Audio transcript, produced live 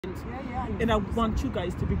And I want you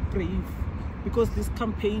guys to be brave, because this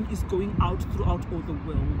campaign is going out throughout all the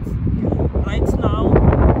world. Right now,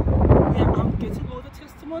 I'm getting all the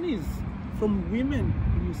testimonies from women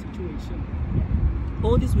in your situation.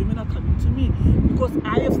 All these women are coming to me because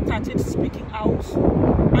I have started speaking out.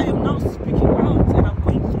 I am now speaking out, and I'm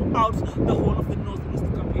going throughout the whole of the Northeast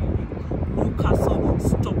campaign. Newcastle,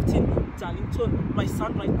 Stockton, Darlington. My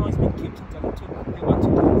son right now is being kept in Darlington. They want to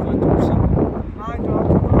give him for adoption. My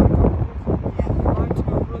daughter, my two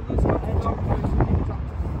brothers are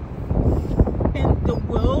and the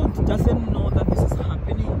world doesn't know that this is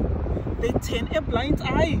happening. They turn a blind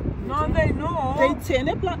eye. No, they know.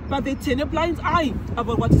 They turn a blind eye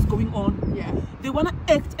about what is going on. Yeah. They want to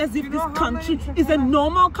act as if this country is a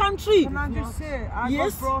normal country. Can I just say, I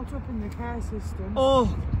got brought up in the care system.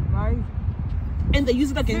 Oh. Right. And they use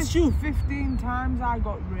it against you. 15 times I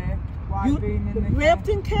got raped while being in the raped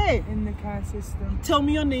in care? In the care system. Tell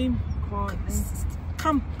me your name. Courtney.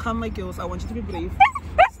 Come, my girls. I want you to be brave.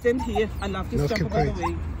 Stand here. I love this jumper, by the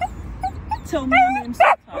way. Tell me your name,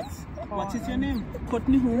 sweetheart. What is your name?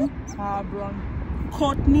 Courtney who? Harbron.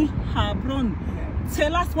 Courtney Harbron. Yeah.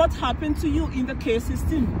 Tell us what happened to you in the care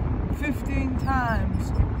system. 15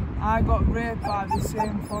 times I got raped by the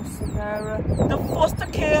same foster carer. The foster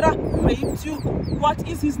carer raped you. What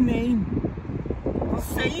is his name?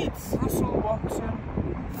 Say it. Russell Watson.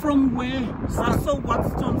 From where? Russell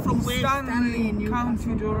Watson. From where? Stanley in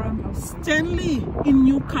County Durham. Stanley in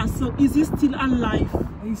Newcastle. Is he still alive?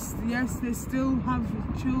 Yes, they still have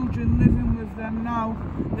children living with them now.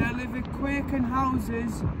 They live in Quaken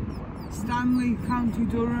houses. Stanley, County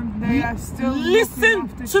Durham. They are still listen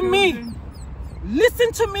to children. Me.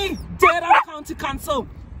 Listen to me, Durham County Council.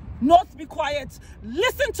 Not be quiet.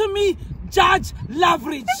 Listen to me, Judge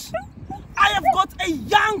Lavridge. I have got a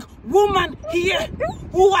young woman here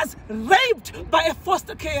who was raped by a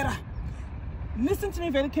foster carer. Listen to me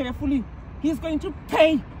very carefully. He's going to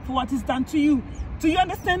pay for what he's done to you. Do you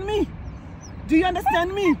understand me? Do you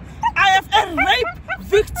understand me? I have a rape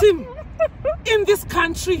victim in this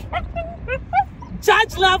country.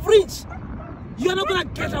 Judge Lavridge, you're not going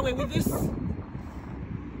to get away with this.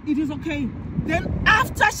 It is okay. Then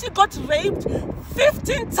after she got raped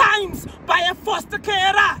 15 times by a foster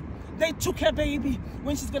carer, they took her baby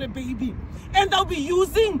when she's got a baby. And they'll be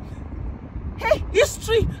using her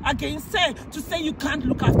history against her to say you can't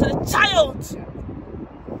look after a child.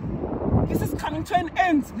 This is coming to an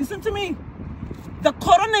end. Listen to me. The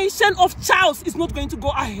coronation of Charles is not going to go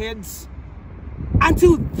ahead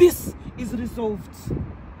until this is resolved.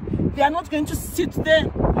 They are not going to sit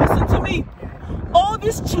there. Listen to me. All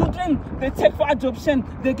these children they take for adoption,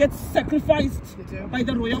 they get sacrificed by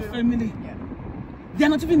the royal family. They are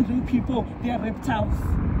not even real people. They are reptiles.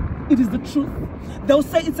 It is the truth. They'll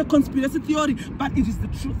say it's a conspiracy theory, but it is the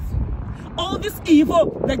truth. All this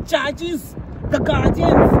evil, the judges, the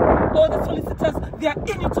guardians, all the solicitors, they are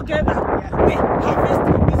in it together. They harvest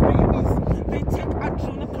these babies. They take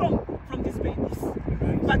adrenochrome from these babies.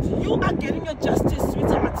 But you are getting your justice,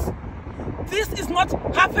 sweetheart. This is not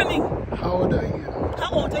happening. How old are you? How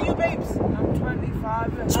old are you, babes? I'm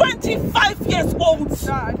 25. 25 years old. It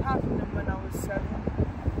started happening when I was 7.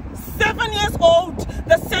 7 years old,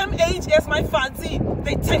 the same age as my Fadzi.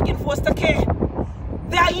 They take in foster care.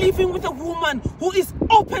 They are living with a woman who is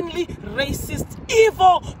openly racist,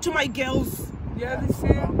 evil to my girls. Yeah, the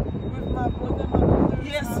same with my brother. My brother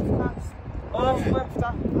is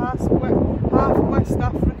half West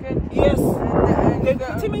African. Yes. They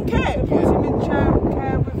put him in care. They put him in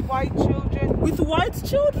care with white children. With white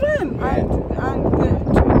children? And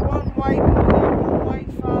one white mother, one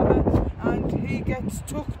white father, and he gets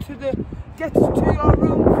took to your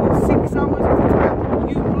room for 6 hours at a time.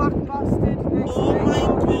 You black bastard. Oh my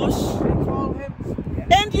gosh. They call him.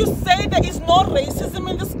 And you say there is no racism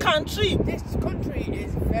in this country? This country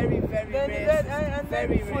is very, very racist. And then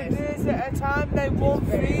for days at a time they won't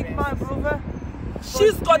feed my brother.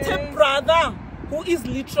 She's got a brother who is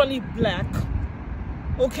literally black.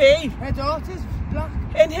 Okay? Her daughter's black.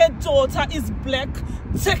 And her daughter is black,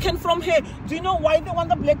 taken from her. Do you know why they want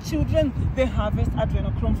the black children? They harvest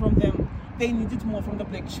adrenochrome from them. They need it more from the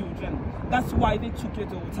black children. That's why they took your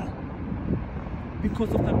daughter.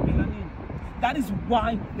 Because of the melanin. That is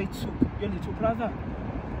why they took your little brother.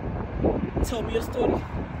 Tell me your story.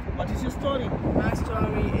 What is your story? My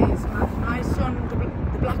story is my son, the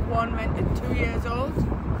black one, went at 2 years old.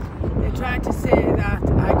 They tried to say that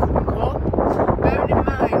I couldn't cope. Bearing in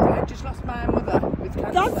mind, I just lost my mother with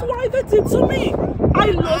cancer. That's why they did to me.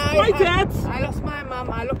 I lost my dad. I lost my mum.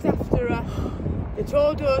 I looked after her. They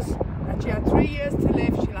told us that she had 3 years to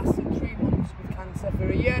live. She lasted 3 months with cancer for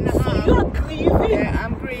a year and a half. So you are grieving? Yeah,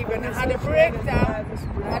 I'm grieving. I had a breakdown.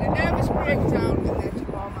 I had a nervous breakdown and then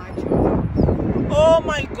took all my children. Oh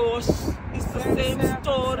my gosh, it's the same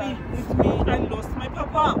story with me. I lost my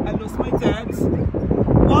papa, I lost my dad.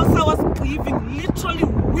 Whilst I was grieving, literally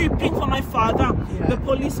weeping for my father, the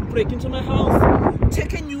police break into my house,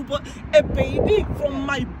 take a baby from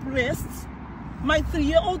my breasts, my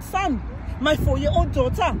 3-year-old son, my 4-year-old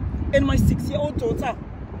daughter, and my 6-year-old daughter.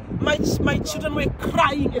 My children were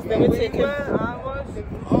crying as they were taken.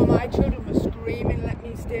 All my children were screaming, let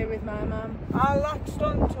me stay with my mum. I latched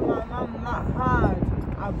on to my mum that hard.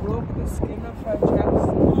 I broke the skin of her chest.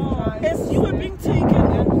 Oh, as you were being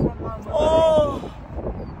taken. Oh,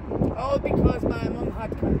 because my mum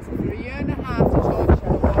had cancer for 1.5 years. They told her she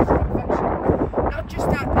had a water infection. Not just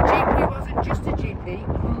that, the GP wasn't just a GP,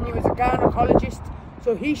 he was a gynecologist,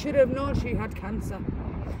 so he should have known she had cancer.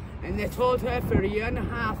 And they told her for 1.5 years,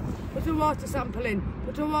 put a water sample in,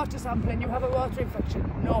 you have a water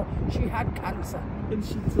infection. No, she had cancer. and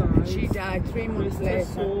she died. She died 3 months later.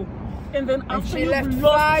 So, and then after she you left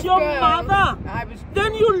lost your girls, mother,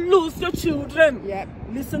 then you lose your children. Yep.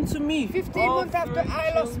 Listen to me. 15 months after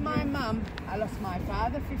I lost my mum, I lost my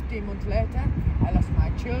father. 15 months later, I lost my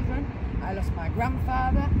children. I lost my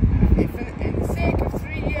grandfather. In the sake of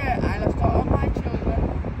 3 years, I lost all my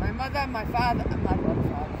children, my mother, my father, and my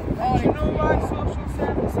grandfather. Do you know why social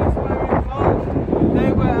services were involved?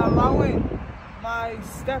 They were allowing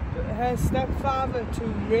her stepfather to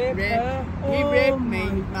rape her. He raped me,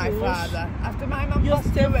 my father. After my mum Your passed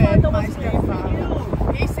away, stepfather my was raping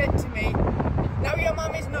stepfather, he said to me, now your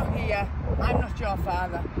mum is not here, I'm not your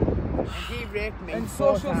father. And he raped me. And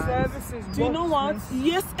 4 social times. services. Do you know what?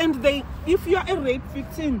 Yes, and if you are a rape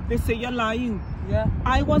victim, they say you're lying. Yeah.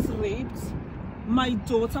 I was raped. My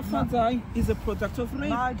daughter, Fadai, is a product of rape.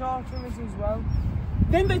 My daughter is as well.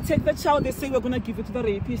 Then they take the child, they say we're going to give it to the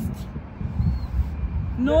rapist.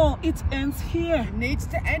 No, it ends here. It needs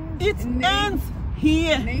to end. It ends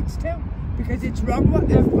here. It needs to. Because it's wrong what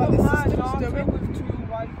the system's doing. With 2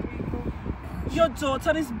 white people. Your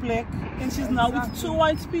daughter is black and she's now with 2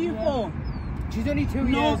 white people. Yeah. She's only 2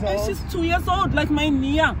 years old. No, and she's 2 years old, like my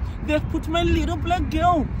Nia. They've put my little black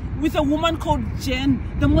girl with a woman called Jen,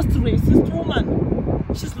 the most racist woman.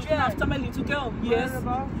 She's looking after my little girl. Yes.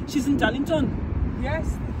 She's in Darlington.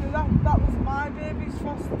 Yes, that was my baby's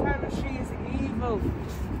foster carer. She is evil.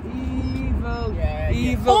 Evil. Yeah,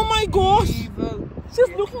 evil. Oh my gosh. Evil.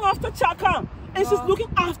 She's looking after Chaka. And she's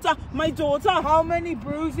looking after my daughter. How many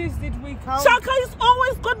bruises did we count? Chaka has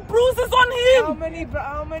always got bruises on him. How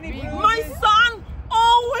many bruises? My son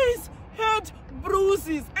always had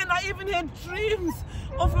bruises. And I even had dreams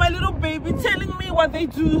of my little baby telling me what they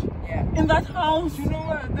do in that house. Do you know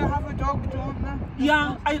what? They have a dog, don't they?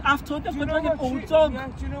 Yeah, I've told them about an old dog. Yeah,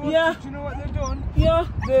 do you know what they've done? Yeah.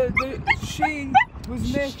 She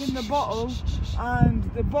was making the bottle and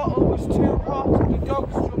the bottle was too hot and the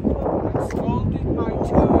dog jumped up and scalded my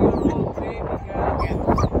 2-year-old baby girl.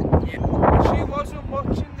 She wasn't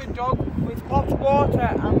watching the dog with hot water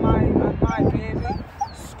and my baby.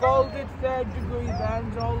 Scalded 3rd-degree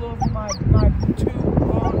burns all over my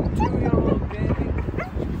 2-year-old baby.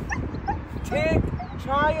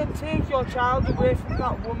 Try and take your child away from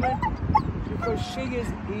that woman because she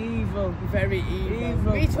is evil. Very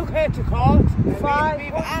evil. We took her to court. We've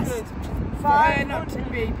asked for her not to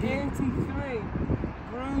be 83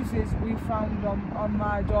 bruises we found on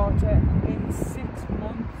my daughter in 6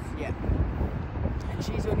 months. Yeah. And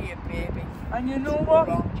she's only a baby. And you know what?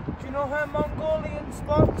 Do you know her Mongolian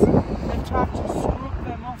spots? They tried to scrub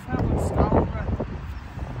them off her with scourer.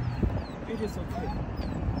 It is okay.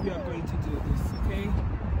 We are going to do this, okay?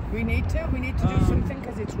 We need to do something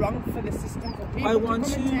because it's wrong for the system for people to come and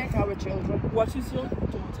take our children. What is your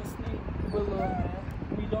daughter's name?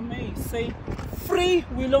 Willow May. Say free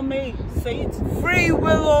Willow May. Say it. Free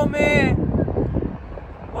Willow May.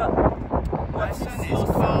 My son is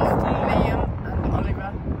called Liam and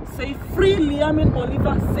Oliver. Say free Liam and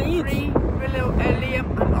Oliver. Say it. Free Liam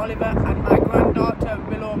and Oliver and my granddaughter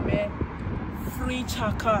Willow May. Free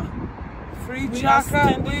Chaka. Free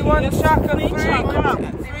Chaka. We want Chaka.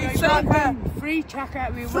 Free Chaka. Free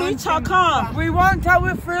Chaka. We want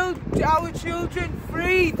our children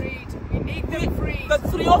freed. We need them freed. The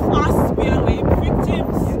 3 of us, we are rape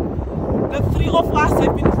victims. The 3 of us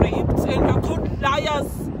have been raped and we are called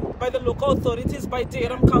liars by the local authorities, by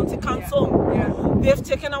Durham County Council. They've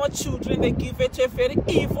taken our children, they give it to a very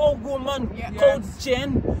evil woman called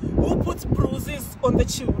Jen, who puts bruises on the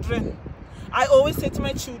children. I always say to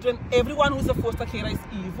my children, everyone who's a foster carer is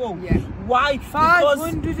evil. Why?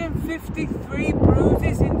 553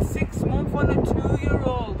 bruises in 6 months on a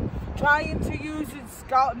 2-year-old. trying to use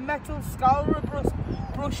a metal scourer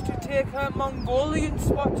brush to take her Mongolian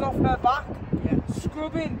spots off her back. Yeah.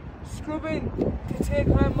 Scrubbing to take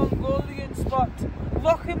her Mongolian spots.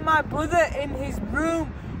 Locking my brother in his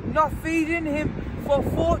room, not feeding him for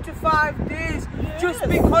 4 to 5 days just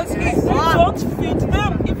because he's They black. don't feed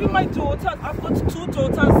them. Even my daughter, I've got 2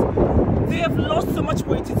 daughters. They have lost so much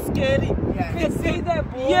weight, it's scary. Yeah. You can see their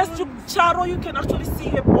bones. Yes, to Charo, you can actually see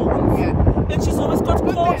her bones. Yeah. And she's always got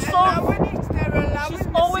cold They're sore. allowing it. They're allowing She's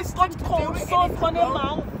the always got system to cold do it, sore and it's on her wrong.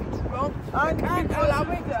 mouth. It's wrong. And They can't because allow of,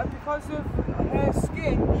 it. because of her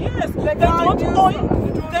skin. Yes, They they can't don't use oil.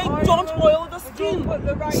 it. They don't oil the They don't skin. put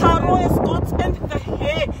the right Charo hair. has got, and the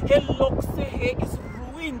hair, her locks, her hair is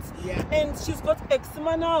ruined. Yeah. And she's got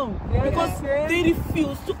eczema now Yeah, because yeah. they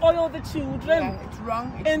refuse to oil the children. Yeah, it's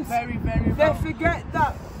wrong. It's And very, very They wrong. forget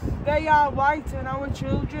that they are white and our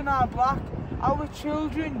children are black. Our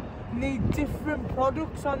children need different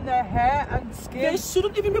products on their hair and skin. They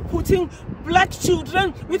shouldn't even be putting black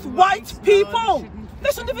children with Right, white no, people. they shouldn't. They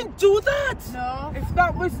shouldn't even do that. No. If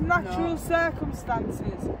that was natural No.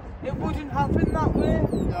 circumstances, it wouldn't happen that way.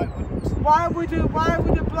 No, it wouldn't. Why would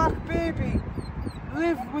a black baby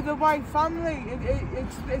live with a white family?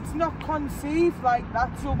 It's not conceived like that.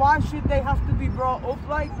 So why should they have to be brought up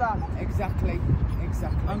like that? Exactly.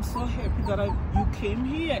 Exactly. I'm so happy that you came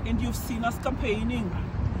here and you've seen us campaigning.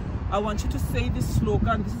 I want you to say this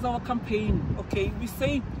slogan. This is our campaign, okay? We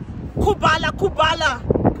say, Kubala, Kubala.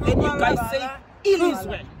 Then you guys say,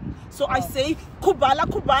 Ilizwe. So I say, Kubala,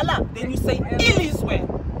 Kubala. Then you say,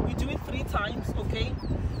 Ilizwe. We do it 3 times, okay?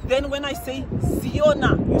 Then when I say,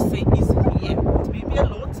 Ziona, you say, is here. It may be a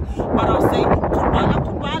lot, but I'll say, Kubala,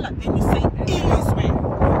 Kubala. Then you say, Ilizwe.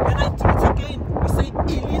 Then I do it again. You say,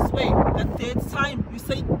 Ilizwe. The 3rd time, you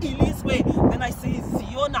say, Ilizwe. Then I say,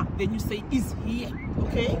 Ziona. Then you say, is here,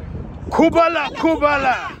 okay? Kubala,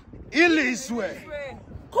 Kubala, Ilizwe.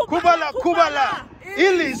 Kubala, Kubala,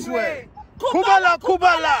 Ilizwe. Kubala,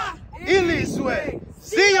 Kubala, Ilizwe.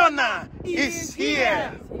 Ziona is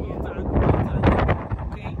here. Well done.